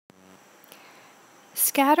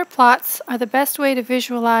Scatter plots are the best way to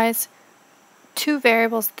visualize two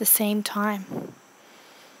variables at the same time,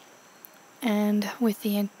 and with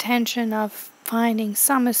the intention of finding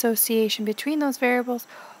some association between those variables,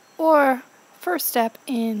 or first step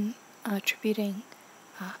in attributing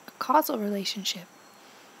a causal relationship.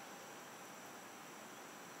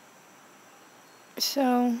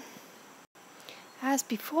 So, as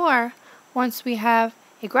before, once we have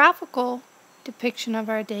a graphical depiction of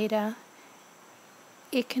our data,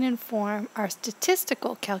 it can inform our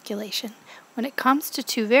statistical calculation. When it comes to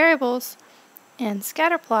two variables and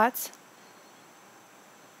scatter plots,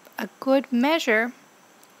 a good measure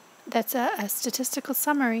that's a statistical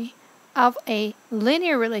summary of a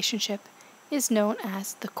linear relationship is known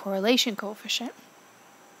as the correlation coefficient.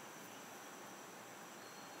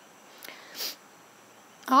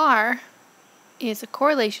 R is a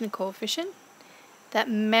correlation coefficient that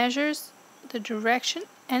measures the direction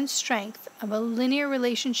and strength of a linear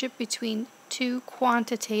relationship between two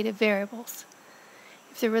quantitative variables.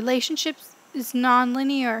 If the relationship is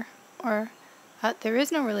nonlinear, or there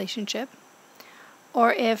is no relationship,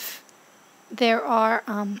 or if there are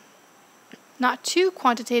not two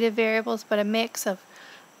quantitative variables but a mix of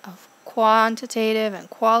quantitative and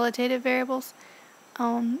qualitative variables,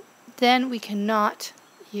 then we cannot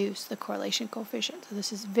use the correlation coefficient. So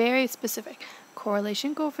this is very specific.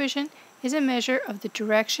 Correlation coefficient is a measure of the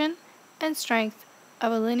direction and strength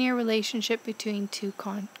of a linear relationship between two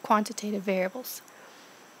quantitative variables.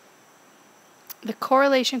 The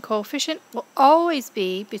correlation coefficient will always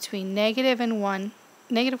be between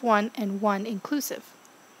 -1 and 1 inclusive.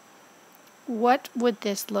 What would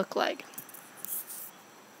this look like?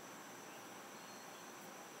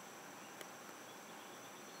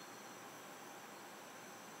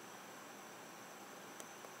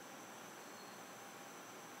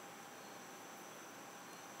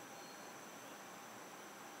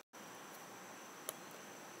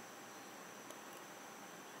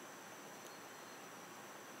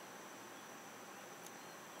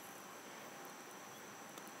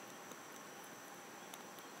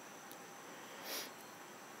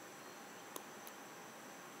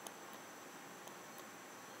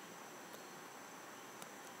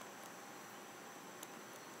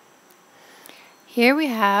 Here we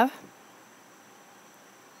have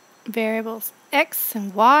variables x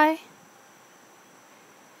and y,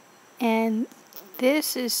 and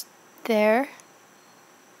this is their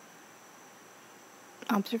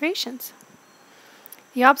observations.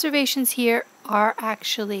 The observations here are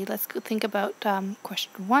actually, let's go think about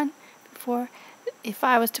question 1 before. If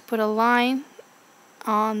I was to put a line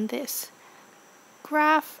on this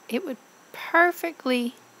graph, it would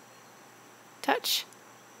perfectly touch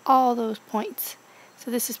all those points. So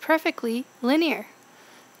this is perfectly linear.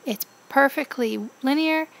 It's perfectly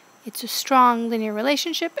linear, it's a strong linear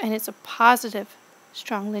relationship, and it's a positive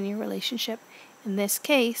strong linear relationship. In this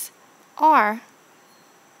case, R,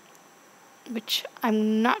 which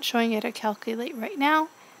I'm not showing you to calculate right now,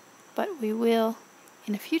 but we will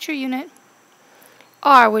in a future unit,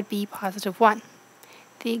 R would be +1.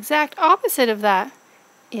 The exact opposite of that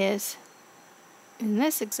is, in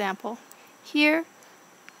this example, here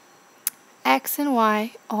x and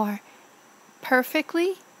y are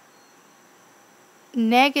perfectly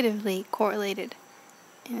negatively correlated.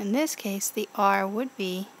 And in this case, the R would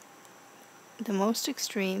be the most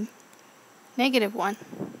extreme, -1.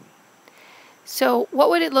 So what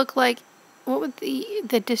would it look like? What would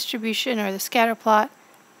the distribution or the scatter plot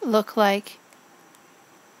look like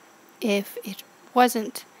if it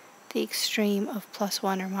wasn't the extreme of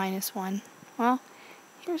 +1 or -1? Well,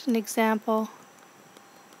 here's an example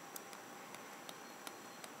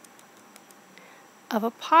of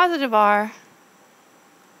a positive R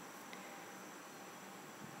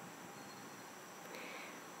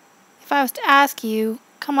if I was to ask you,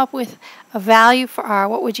 come up with a value for R,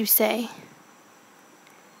 what would you say?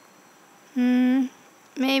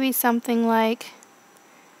 Maybe something like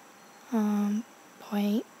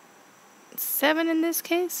 0.7 in this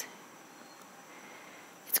case.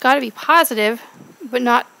 It's got to be positive, but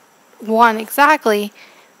not 1 exactly.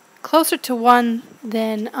 Closer to 1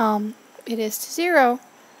 than it is to 0.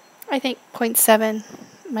 I think 0.7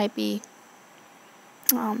 might be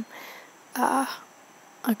a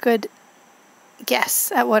good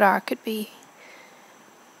guess at what R could be.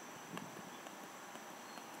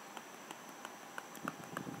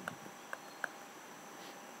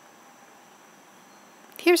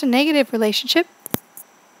 Here's a negative relationship.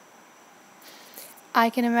 I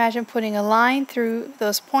can imagine putting a line through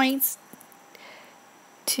those points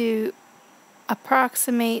to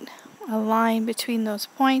approximate a line between those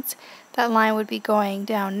points. That line would be going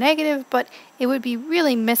down negative, but it would be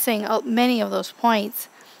really missing many of those points.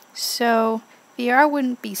 So the R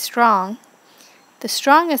wouldn't be strong. The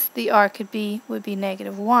strongest the R could be would be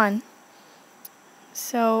 -1.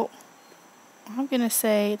 So I'm going to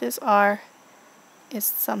say this R is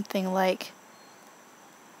something like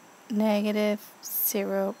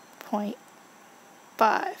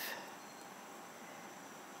 -0.5.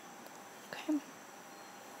 Okay.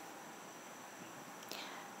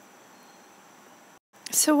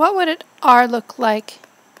 So what would it R look like?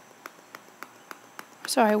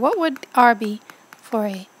 Sorry, what would R be for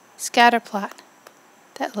a scatter plot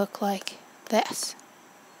that look like this?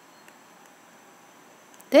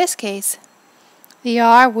 In this case, the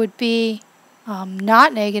R would be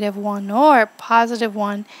not -1 or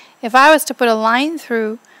 +1. If I was to put a line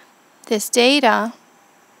through this data,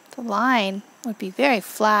 the line would be very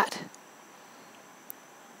flat.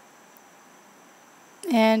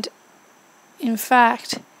 And in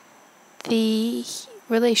fact, the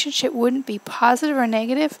relationship wouldn't be positive or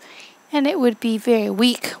negative, and it would be very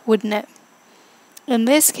weak, wouldn't it? In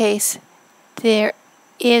this case, there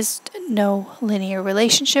is no linear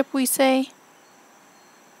relationship, we say.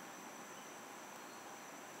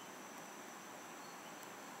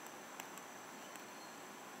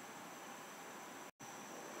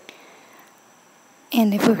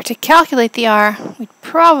 And if we were to calculate the R, we'd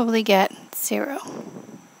probably get 0.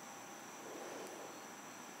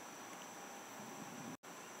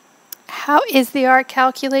 How is the R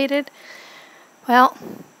calculated? Well,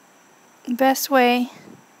 the best way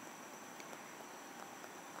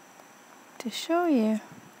to show you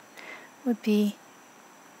would be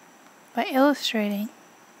by illustrating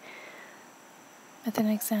with an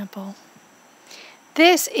example.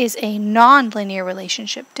 This is a nonlinear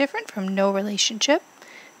relationship, different from no relationship.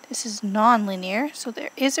 This is nonlinear, so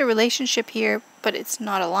there is a relationship here, but it's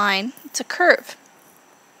not a line, it's a curve.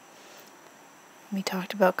 We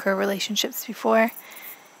talked about curve relationships before.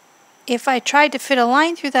 If I tried to fit a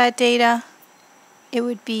line through that data, it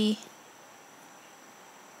would be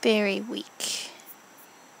very weak.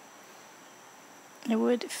 It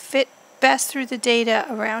would fit best through the data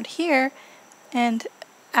around here, and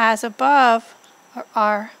as above, our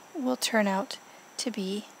R will turn out to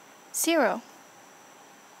be 0.